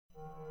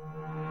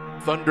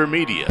Thunder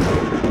Media.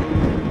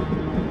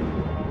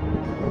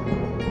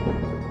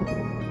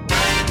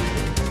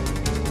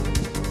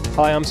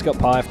 Hi, I'm Scott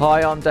Pye.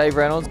 Hi, I'm Dave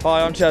Reynolds.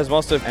 Hi, I'm Chaz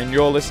Mostert, and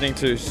you're listening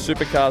to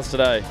Supercars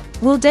Today.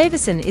 Will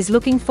Davison is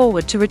looking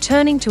forward to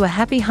returning to a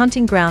happy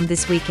hunting ground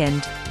this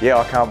weekend. Yeah,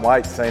 I can't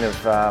wait. Seeing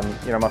of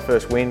my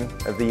first win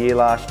of the year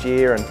last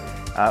year, and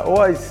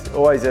always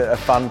a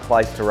fun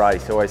place to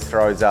race. Always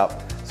throws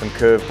up some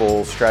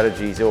curveballs,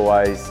 strategies.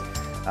 Always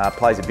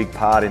plays a big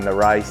part in the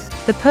race.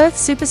 The Perth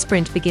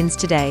SuperSprint begins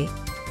today,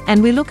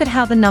 and we look at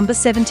how the number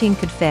 17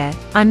 could fare.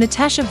 I'm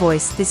Natasha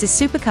Voice. This is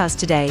Supercars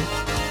Today.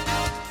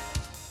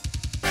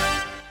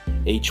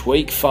 Each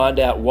week, find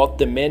out what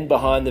the men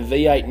behind the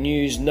V8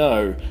 News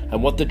know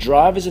and what the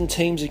drivers and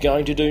teams are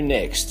going to do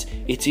next.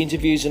 It's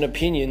interviews and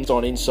opinions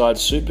on Inside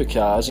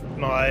Supercars.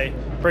 My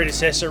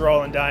predecessor,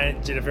 Roland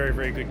Dane, did a very,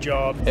 very good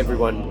job.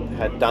 Everyone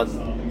had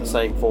done the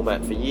same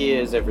format for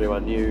years.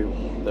 Everyone knew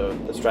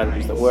the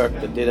strategies that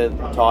worked, that didn't,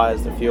 the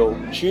tyres, the fuel.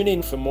 Tune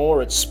in for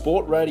more at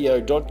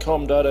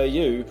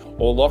sportradio.com.au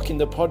or lock in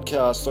the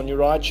podcast on your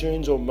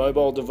iTunes or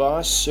mobile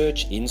device.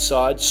 Search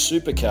Inside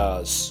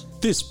Supercars.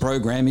 This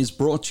program is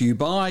brought to you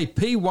by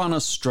P1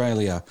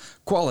 Australia,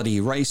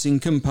 quality racing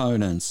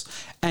components,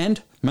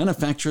 and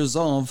manufacturers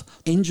of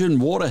engine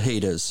water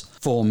heaters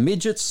for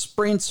midgets,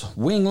 sprints,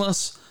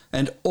 wingless,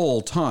 and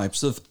all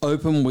types of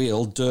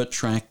open-wheel dirt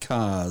track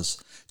cars.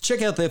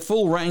 Check out their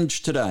full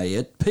range today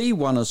at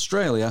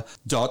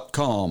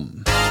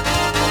p1australia.com.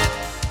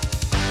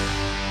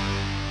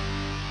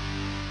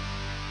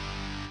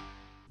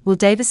 Will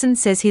Davison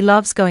says he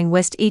loves going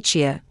west each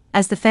year,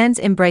 as the fans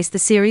embrace the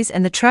series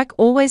and the track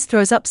always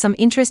throws up some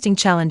interesting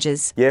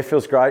challenges. Yeah, it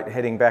feels great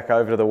heading back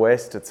over to the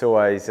west. It's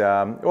always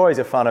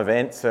a fun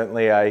event,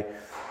 certainly an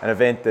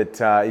event that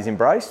is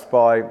embraced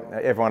by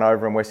everyone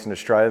over in Western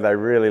Australia. They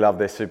really love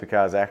their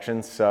supercars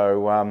action,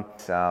 so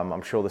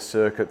I'm sure the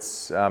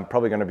circuit's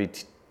probably going to be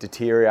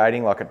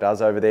deteriorating like it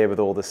does over there with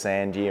all the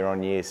sand year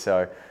on year,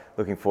 so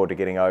looking forward to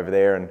getting over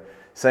there and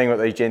seeing what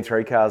these Gen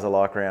 3 cars are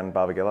like around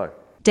Barbagallo.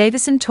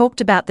 Davison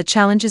talked about the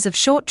challenges of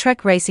short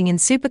track racing in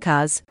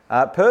supercars.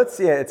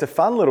 Perth's, it's a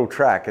fun little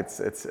track. It's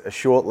a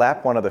short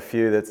lap, one of the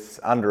few that's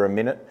under a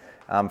minute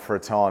for a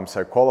time.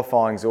 So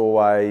qualifying's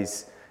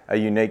always a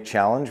unique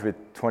challenge with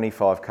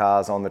 25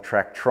 cars on the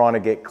track. Trying to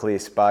get clear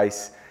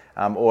space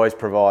always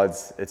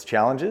provides its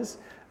challenges.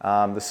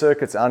 The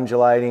circuit's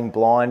undulating,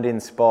 blind in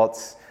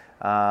spots,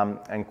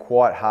 and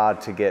quite hard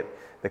to get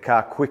the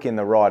car quick in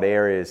the right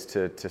areas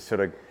to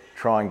sort of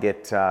try and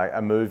get a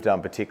move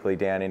done, particularly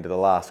down into the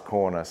last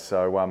corner.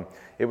 So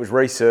it was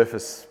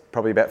resurfaced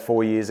probably about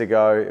 4 years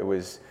ago. It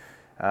was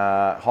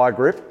high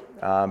grip,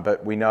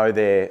 but we know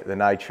the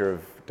nature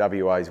of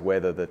WA's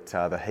weather, that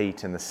the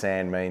heat and the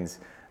sand means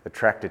the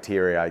track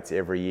deteriorates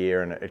every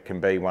year, and it can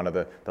be one of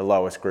the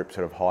lowest grip,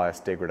 sort of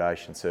highest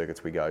degradation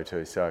circuits we go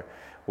to. So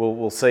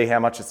we'll see how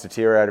much it's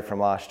deteriorated from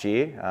last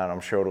year, and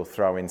I'm sure it'll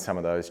throw in some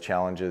of those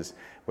challenges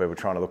where we're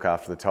trying to look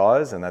after the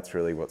tyres, and that's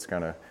really what's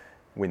going to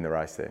win the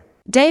race there.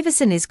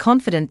 Davison is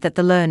confident that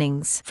the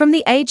learnings from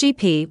the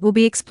AGP will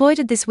be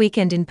exploited this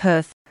weekend in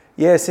Perth.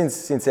 Yeah,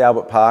 since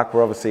Albert Park,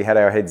 we've obviously had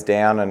our heads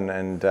down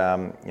and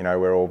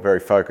we're all very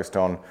focused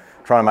on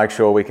trying to make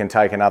sure we can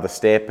take another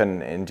step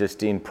and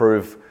just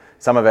improve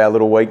some of our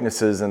little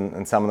weaknesses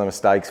and some of the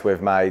mistakes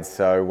we've made.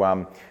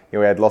 So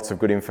we had lots of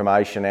good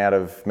information out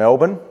of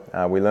Melbourne.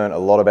 We learnt a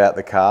lot about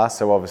the car,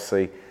 so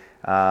obviously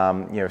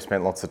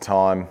spent lots of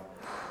time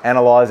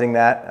analysing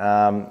that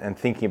and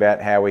thinking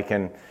about how we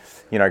can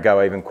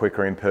go even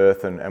quicker in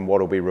Perth and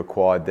what will be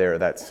required there at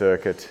that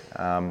circuit.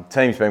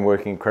 Team's been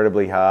working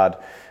incredibly hard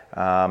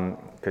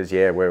because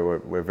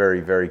we're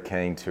very, very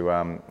keen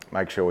to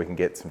make sure we can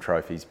get some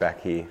trophies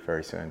back here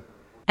very soon.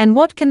 And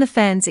what can the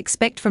fans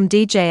expect from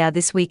DJR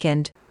this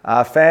weekend?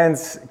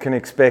 Fans can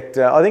expect,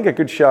 I think, a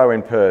good show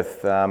in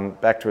Perth,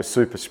 back to a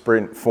super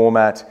sprint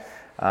format.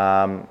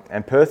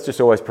 And Perth just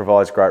always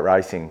provides great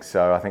racing.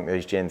 So I think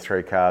these Gen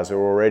 3 cars are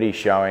already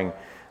showing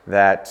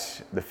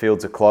that the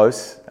fields are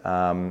close.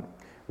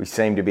 We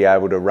seem to be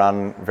able to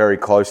run very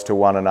close to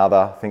one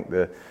another. I think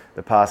the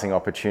passing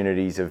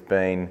opportunities have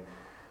been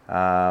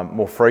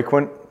more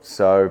frequent.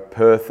 So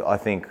Perth, I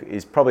think,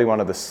 is probably one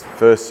of the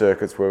first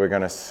circuits where we're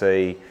going to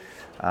see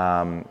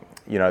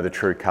the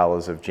true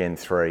colours of Gen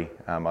 3.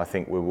 I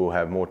think we will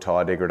have more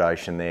tyre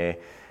degradation there.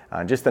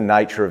 Just the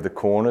nature of the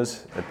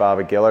corners at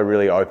Barbagallo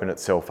really open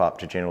itself up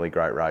to generally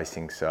great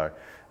racing. So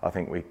I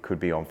think we could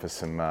be on for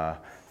some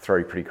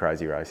 3 pretty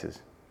crazy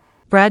races.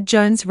 Brad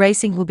Jones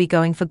Racing will be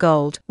going for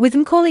gold, with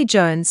Macaulay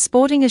Jones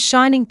sporting a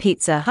shining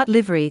Pizza Hut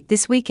livery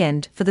this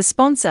weekend for the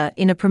sponsor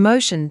in a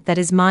promotion that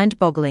is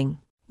mind-boggling.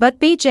 But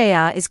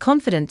BJR is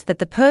confident that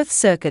the Perth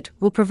circuit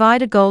will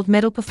provide a gold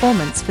medal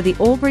performance for the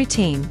Albury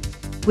team,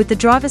 with the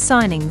driver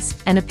signings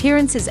and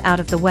appearances out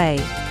of the way.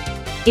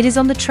 It is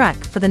on the track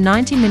for the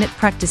 90-minute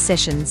practice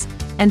sessions,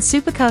 and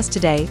Supercars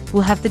Today will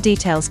have the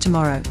details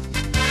tomorrow.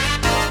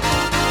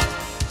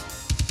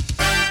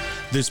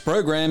 This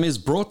program is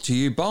brought to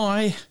you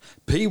by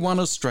P1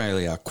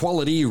 Australia,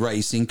 quality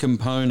racing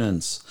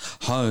components,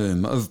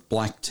 home of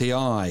Black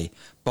TI,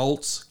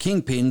 bolts,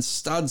 kingpins,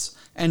 studs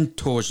and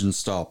torsion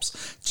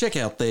stops. Check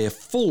out their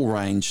full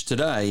range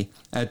today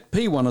at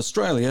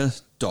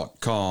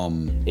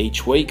p1australia.com.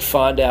 Each week,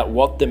 find out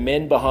what the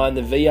men behind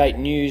the V8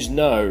 News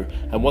know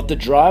and what the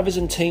drivers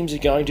and teams are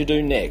going to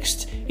do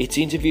next. It's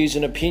interviews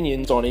and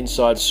opinions on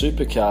Inside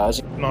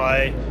Supercars.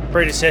 My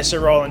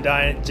predecessor, Roland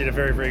Dane, did a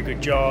very, very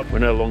good job. We're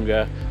no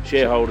longer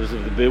shareholders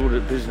of the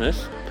build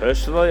business.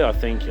 Personally, I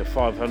think a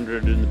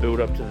 500 in the build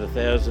up to the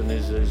 1,000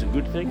 is a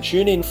good thing.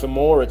 Tune in for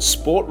more at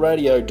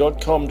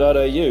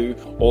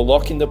sportradio.com.au or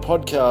lock in the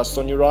podcast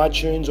on your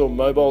iTunes or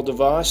mobile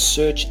device.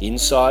 Search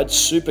Inside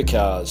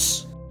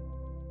Supercars.